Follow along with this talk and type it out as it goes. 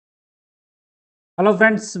Hello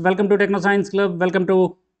friends, welcome to Techno Science Club. Welcome to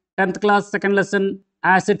 10th class second lesson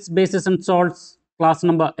Acids, Bases and Salts class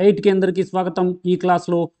number 8 కి అందరికీ స్వాగతం. ఈ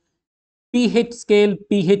క్లాస్లో pH scale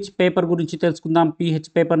pH paper గురించి తెలుసుకుందాం. pH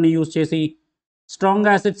పేపర్ని యూజ్ చేసి స్ట్రాంగ్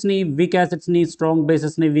యాసిడ్స్ని, వీక్ యాసిడ్స్ని, స్ట్రాంగ్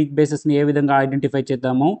బేసెస్ని, వీక్ బేసెస్ని ఏ విధంగా ఐడెంటిఫై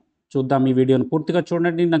చేద్దామో చూద్దాం. ఈ వీడియోని పూర్తిగా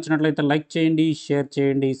చూడండి. నచ్చినట్లయితే లైక్ చేయండి, షేర్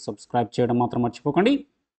చేయండి, సబ్స్క్రైబ్ చేయడం మాత్రం మర్చిపోకండి.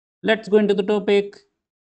 Let's go into the topic.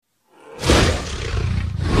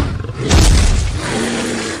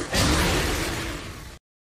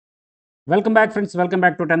 Welcome back friends, welcome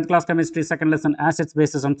back to 10th class chemistry second lesson acids,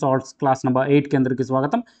 bases and salts class number 8 కి అందరికీ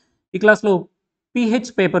స్వాగతం. ఈ క్లాస్లో pH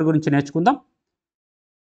పేపర్ గురించి నేర్చుకుందాం.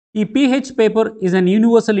 ఈ pH paper is an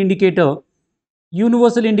universal indicator.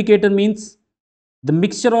 Universal indicator means the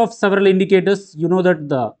mixture of several indicators. You know that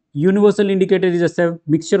the universal indicator is a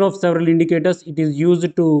mixture of several indicators. It is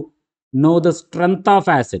used to know the strength of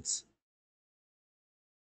acids.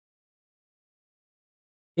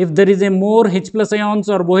 If there is a more H plus ions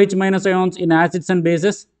or OH minus ions in acids and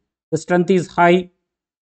bases, the strength is high.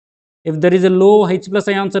 If there is a low H plus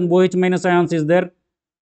ions and OH minus ions is there,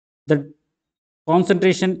 the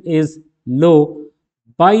concentration is low.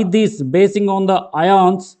 By this, basing on the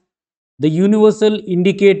ions, the universal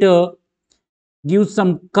indicator gives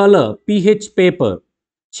some color. pH paper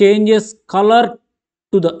changes color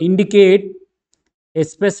to the indicate a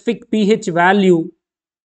specific pH value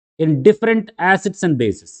in different acids and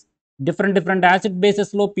bases. different acid bases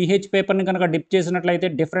లో pH paper ని కనుక dip చేసినట్లయితే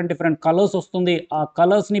different colours వస్తుంది. ఆ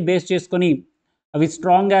colours ని base చేసుకొని అవి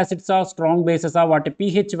strong యాసిడ్సా, strong బేసెసా, వాటి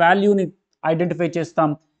pH వాల్యూని ఐడెంటిఫై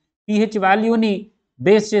చేస్తాం. pH వాల్యూని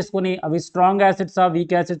బేస్ చేసుకొని అవి స్ట్రాంగ్ యాసిడ్సా,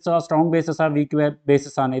 వీక్ యాసిడ్సా, స్ట్రాంగ్ బేసెసా, వీక్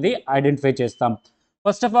బేసెసా అనేది ఐడెంటిఫై చేస్తాం.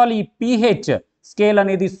 ఫస్ట్ ఆఫ్ ఆల్ ఈ pH స్కేల్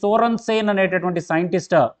అనేది సోరెన్సేన్ అనేటటువంటి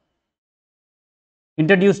సైంటిస్ట్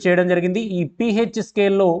ఇంట్రడ్యూస్ చేయడం జరిగింది. ఈ pH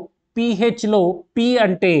స్కేల్లో pHలో P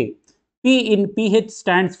అంటే P in pH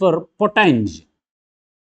stands for పొటెంజ్.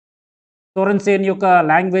 సోరెన్సేన్ యొక్క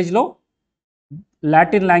లాంగ్వేజ్లో,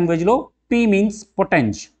 లాటిన్ లాంగ్వేజ్లో P మీన్స్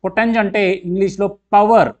పొటెంజ్. పొటెంజ్ అంటే ఇంగ్లీష్లో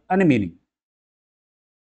పవర్ అని meaning.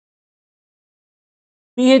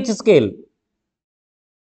 pH scale.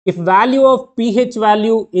 If value of pH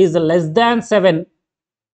value is less than 7,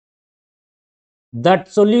 that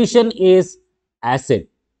solution is acid.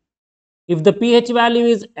 If the pH value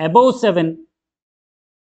is above 7,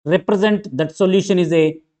 represent that solution is a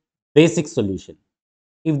basic solution.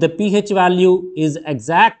 If the pH value is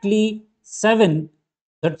exactly 7,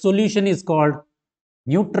 that solution is called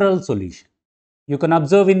neutral solution. You can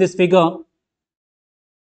observe in this figure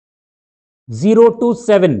 0 to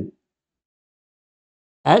 7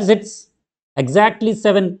 acids, exactly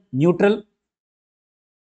 7 neutral,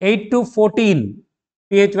 8 to 14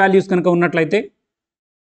 pH values కనుక ఉన్నట్లయితే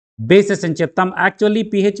bases అని చెప్తాం. Actually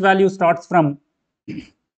pH value starts from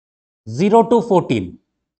 0 to 14.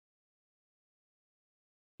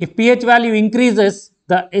 If pH value increases,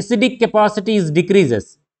 the acidic capacity is decreases.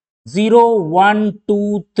 0, 1,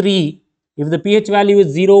 2, 3. If the pH value is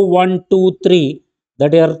 0, 1, 2, 3,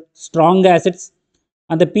 that are strong acids,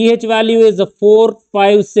 and the pH value is 4,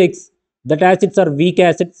 5, 6, that acids are weak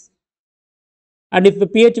acids. And if the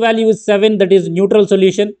pH value is 7, that is neutral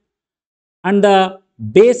solution. And the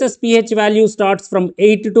base's pH value starts from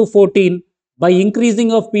 8 to 14. By increasing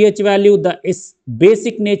of pH value, the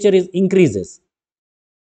basic nature is increases.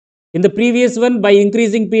 In the previous one, by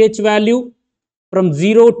increasing pH value from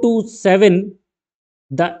 0 to 7,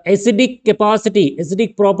 the acidic capacity,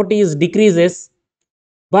 acidic property is decreases.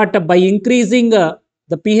 But by increasing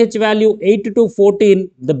the pH value 8 to 14,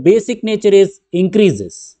 the basic nature is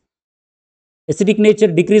increases. Acidic nature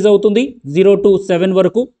decrease అవుతుంది 0 to 7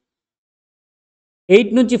 వరకు.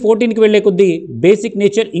 8 నుంచి 14కి వెళ్ళే కొద్దీ basic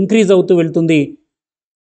nature increase అవుతూ వెళ్తుంది.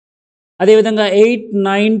 అదేవిధంగా 8,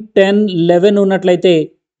 9, 10, 11 ఉన్నట్లయితే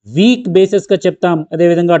week బేసెస్గా చెప్తాం.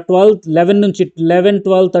 అదేవిధంగా 12, 11 నుంచి 11,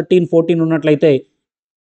 12, 13, 14 ఉన్నట్లయితే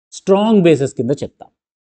స్ట్రాంగ్ బేసెస్ కింద చెప్తాం.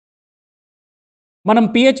 మనం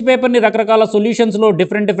pH పేపర్ని రకరకాల సొల్యూషన్స్లో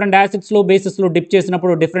డిఫరెంట్ యాసిడ్స్లో, బేసెస్లో డిప్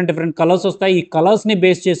చేసినప్పుడు డిఫరెంట్ కలర్స్ వస్తాయి. ఈ కలర్స్ని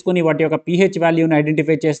బేస్ చేసుకుని వాటి యొక్క pH వాల్యూని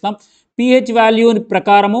ఐడెంటిఫై చేస్తాం. pH వాల్యూ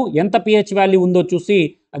ప్రకారము ఎంత pH వాల్యూ ఉందో చూసి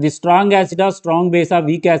అది స్ట్రాంగ్ యాసిడా, స్ట్రాంగ్ బేసా,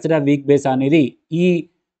 వీక్ యాసిడా, వీక్ బేసా అనేది ఈ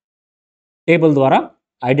టేబుల్ ద్వారా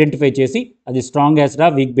ఐడెంటిఫై చేసి అది స్ట్రాంగ్ యాసిడా,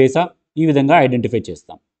 వీక్ బేసా ఈ విధంగా ఐడెంటిఫై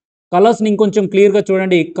చేస్తాం. కలర్స్ని ఇంకొంచెం క్లియర్గా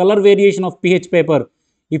చూడండి. Colour variation of pH paper.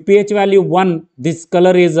 ఈ pH value 1, this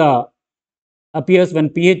colour is appears when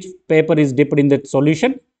pH paper is dipped in that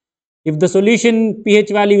solution. If the solution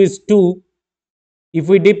pH value is 2, if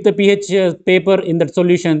we dip the pH paper in that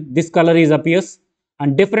solution, this color is appears.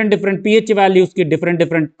 And different pH values ki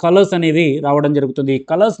different colors అనేవి రావడం జరుగుతుంది.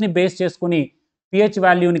 Colours ని base చేసుకొని pH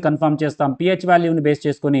వాల్యూని confirm చేస్తాం. PH వాల్యూని base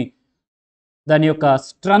చేసుకొని దాని యొక్క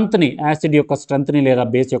స్ట్రెంత్ని, యాసిడ్ యొక్క స్ట్రెంత్ని లేదా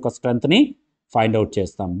బేస్ యొక్క స్ట్రెంత్ని ఫైండ్ అవుట్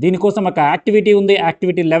చేస్తాం. దీనికోసం ఒక యాక్టివిటీ ఉంది.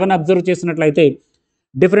 యాక్టివిటీ 11 అబ్జర్వ్ చేసినట్లయితే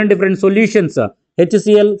different solutions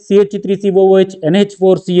HCl, CH3COOH,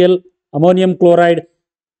 NH4Cl, ammonium chloride,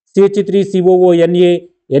 CH3COO,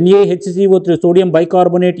 NaHCO3, sodium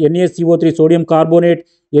bicarbonate, NaCO3, sodium carbonate,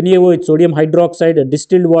 NaOH, sodium hydroxide,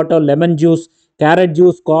 distilled water, lemon juice, carrot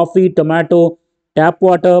juice, coffee, tomato, tap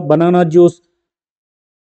water, banana juice,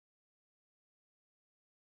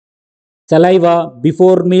 saliva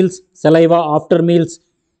before meals, saliva after meals.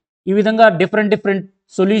 ఈ విధంగా different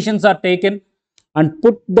solutions are taken and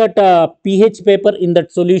put that pH paper in that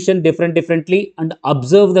solution differently and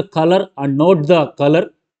observe the color and note the color.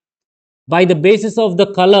 By the basis of the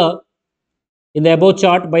color in the above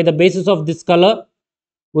chart, by the basis of this color,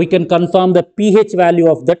 we can confirm the pH value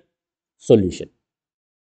of that solution.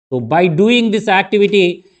 So by doing this activity,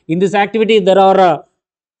 in this activity there are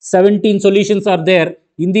 17 solutions are there.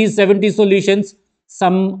 In these 70 solutions,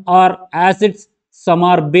 some are acids, some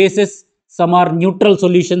are bases, some are neutral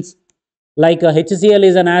solutions. Like HCl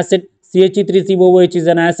is an acid, CH3COOH is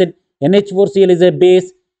an acid, NH4Cl is a base,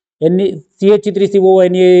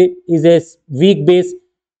 CH3COONA is a weak base,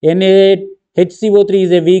 NaHCO3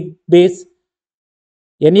 is a weak base,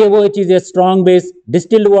 NaOH is a strong base,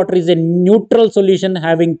 distilled water is a neutral solution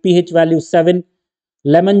having pH value 7,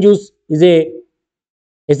 lemon juice is a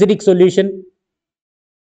acidic solution.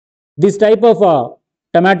 This type of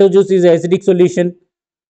tomato juice is a acidic solution.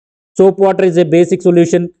 Soap water is a basic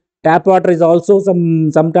solution. Tap water is also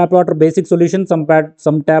some tap water basic solution, some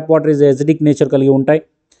tap water is acidic nature కలిగి ఉంటాయి.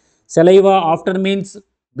 Saliva after meals,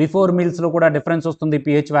 before meals లో కూడా difference వస్తుంది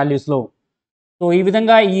pH values లో. So ఈ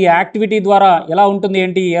విధంగా ఈ activity ద్వారా ఎలా ఉంటుంది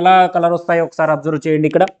ఏంటి, ఎలా కలర్ వస్తాయో ఒకసారి అబ్జర్వ్ చేయండి.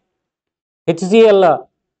 ఇక్కడ HCl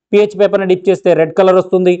pH పేపర్ని డిప్ చేస్తే రెడ్ కలర్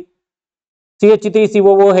వస్తుంది.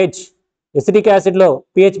 CH3COOH ఎసిడిక్ యాసిడ్లో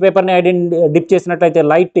pH పేపర్ని డిప్ చేసినట్లయితే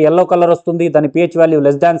లైట్ ఎల్లో కలర్ వస్తుంది. దాని pH వాల్యూ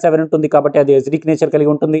 <7 ఉంటుంది కాబట్టి అది ఎసిడిక్ నేచర్ కలిగి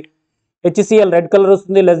ఉంటుంది. HCl రెడ్ కలర్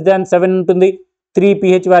వస్తుంది, <7 ఉంటుంది. 3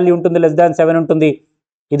 pH వాల్యూ ఉంటుంది, <7 ఉంటుంది.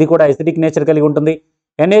 ఇది కూడా ఎసిడిక్ నేచర్ కలిగి ఉంటుంది.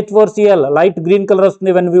 NH4Cl లైట్ గ్రీన్ కలర్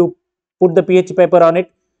వస్తుంది when we put the pH paper on it,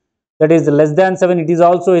 that is <7, it is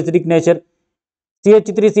also acidic nature.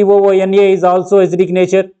 CH3COONA is also acidic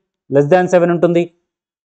nature, <7 ఉంటుంది.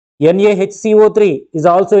 NaHCO3 is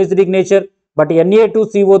also acidic nature, but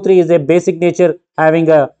Na2CO3 is a basic nature having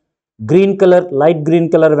a green color, light green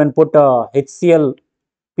color when put HCl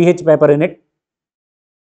pH paper in it.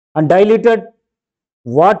 And diluted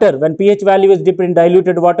water, when pH value is dipped in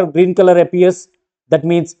diluted water, green color appears. That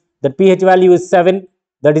means that pH value is 7,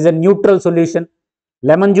 that is a neutral solution.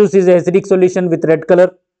 Lemon juice is a acidic solution with red color.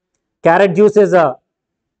 Carrot juice is a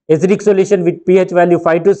acidic solution with pH value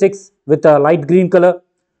 5 to 6 with a light green color.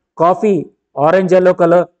 Coffee orange yellow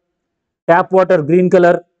color. Tap water green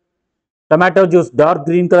color. Tomato juice dark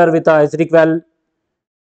green color with a acidic value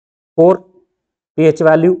 4 pH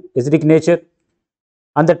value, acidic nature.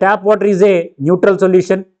 And the tap water is a neutral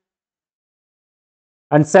solution.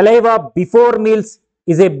 And saliva before meals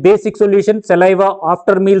is a basic solution. Saliva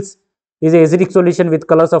after meals is a acidic solution with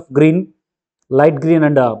colors of green, light green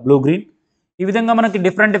and blue green. ఈ విధంగా మనకి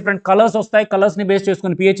different colours వస్తాయి. కలర్స్ని base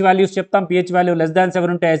చేసుకుని pH values చెప్తాం. pH value <7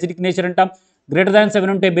 ఉంటే acidic nature అంటాం,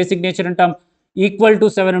 <7 ఉంటే basic nature అంటాం, ఈక్వల్ టు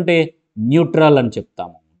 7 ఉంటే న్యూట్రల్ అని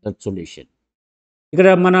చెప్తాము. That solution. ఇక్కడ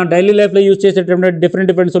మన డైలీ లైఫ్లో యూజ్ చేసేటటువంటి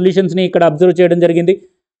డిఫరెంట్ సొల్యూషన్స్ని ఇక్కడ అబ్జర్వ్ చేయడం జరిగింది.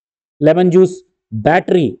 లెమన్ జ్యూస్,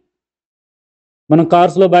 బ్యాటరీ, మనం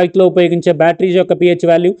కార్స్లో బైక్లో ఉపయోగించే బ్యాటరీస్ యొక్క pH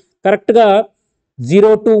వాల్యూ కరెక్ట్గా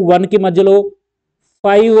 0 to 1కి మధ్యలో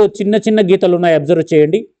 5 చిన్న గీతలు ఉన్నాయి. అబ్జర్వ్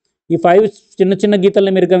చేయండి. ఈ 5 చిన్న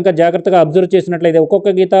గీతల్ని మీరు కనుక జాగ్రత్తగా అబ్జర్వ్ చేసినట్లయితే ఒక్కొక్క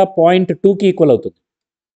గీత 0.2కి ఈక్వల్ అవుతుంది.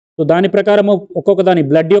 సో దాని ప్రకారం ఒక్కొక్క దాని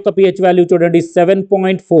బ్లడ్ యొక్క pH వాల్యూ చూడండి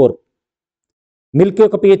 7.4, మిల్క్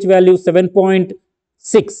యొక్క pH వాల్యూ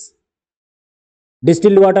 7.6,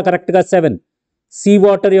 డిస్టిల్డ్ వాటర్ కరెక్ట్గా 7, సీ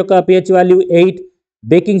వాటర్ యొక్క pH value 8,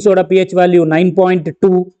 baking soda pH value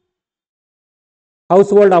 9.2,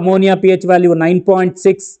 house hold ammonia pH value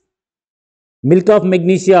 9.6, milk of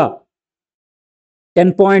magnesia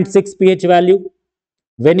 10.6 pH value,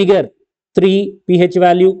 vinegar 3 pH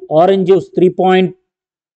value, orange juice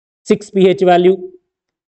 3.6 pH value,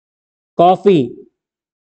 coffee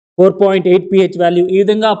 4.8 pH value. ఈ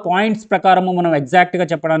విధంగా points ప్రకారము మనం ఎగ్జాక్ట్గా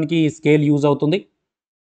చెప్పడానికి ఈ scale use అవుతుంది.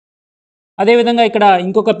 అదేవిధంగా ఇక్కడ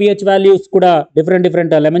ఇంకొక pH వాల్యూస్ కూడా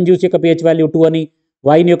డిఫరెంట్ లెమన్ జ్యూస్ యొక్క pH వాల్యూ 2 అని,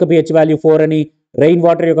 వైన్ యొక్క pH వాల్యూ 4 అని, రెయిన్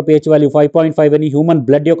వాటర్ యొక్క pH వాల్యూ 5.5 అని, హ్యూమన్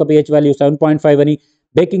బ్లడ్ యొక్క pH వాల్యూ 7.5 అని,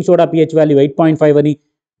 బేకింగ్ సోడా pH వాల్యూ 8.5 అని,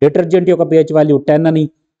 డిటర్జెంట్ యొక్క pH వాల్యూ 10 అని,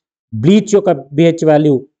 బ్లీచ్ యొక్క pH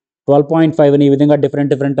వాల్యూ 12.5 అని ఈ విధంగా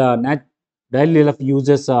different daily life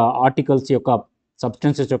uses articles యొక్క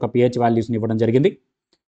సబ్స్టెన్సెస్ యొక్క పిహెచ్ వాల్యూస్ని ఇవ్వడం జరిగింది.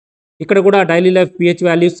 ఇక్కడ కూడా డైలీ లైఫ్ పిహెచ్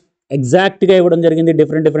వాల్యూస్ ఎగ్జాక్ట్గా ఇవ్వడం జరిగింది.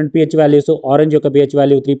 Different pH values. ఆరెంజ్ యొక్క పిహెచ్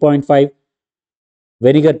వాల్యూ 3.5,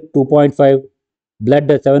 వెనిగర్ 2.5,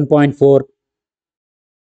 బ్లడ్ 7.4.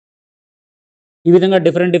 ఈ విధంగా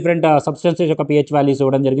డిఫరెంట్ సబ్స్టెన్సెస్ యొక్క పిహెచ్ వాల్యూస్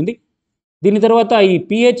ఇవ్వడం జరిగింది. దీని తర్వాత ఈ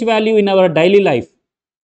pH value in our daily life,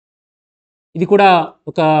 ఇది కూడా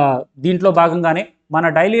ఒక దీంట్లో భాగంగానే మన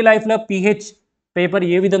డైలీ లైఫ్లో పిహెచ్ పేపర్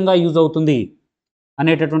ఏ విధంగా యూజ్ అవుతుంది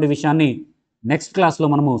అనేటటువంటి విషయాన్ని నెక్స్ట్ క్లాస్లో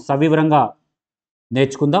మనము సవివరంగా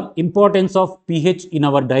నేర్చుకుందాం. Importance of pH in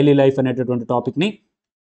our daily life అనేటటువంటి టాపిక్ని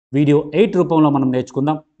వీడియో 8 రూపంలో మనం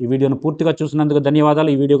నేర్చుకుందాం. ఈ వీడియోను పూర్తిగా చూసినందుకు ధన్యవాదాలు.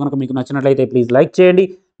 ఈ వీడియో కనుక మీకు నచ్చినట్లయితే ప్లీజ్ లైక్ చేయండి,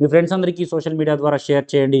 మీ ఫ్రెండ్స్ అందరికీ సోషల్ మీడియా ద్వారా షేర్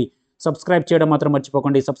చేయండి. సబ్స్క్రైబ్ చేయడం మాత్రం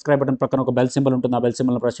మర్చిపోకండి. సబ్స్క్రైబ్ బటన్ పక్కన ఒక బెల్ సింబల్ ఉంటుంది. ఆ బెల్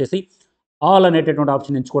సింబల్ని ప్రెస్ చేసి ఆల్ అనేటటువంటి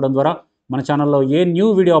ఆప్షన్ ఎంచుకోవడం ద్వారా మన ఛానల్లో ఏ న్యూ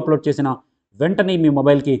వీడియో అప్లోడ్ చేసినా వెంటనే మీ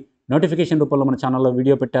మొబైల్కి నోటిఫికేషన్ రూపంలో మన ఛానల్లో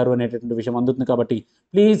వీడియో పెట్టారు అనేటటువంటి విషయం అందుతుంది. కాబట్టి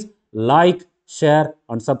please like, share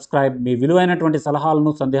and subscribe. మీ విలువైనటువంటి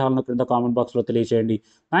సలహాలను, సందేహాలను క్రింద కామెంట్ బాక్స్లో తెలియజేయండి.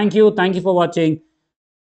 Thank you for watching.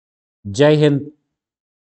 జై హింద్,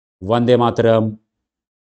 వందే మాతరం.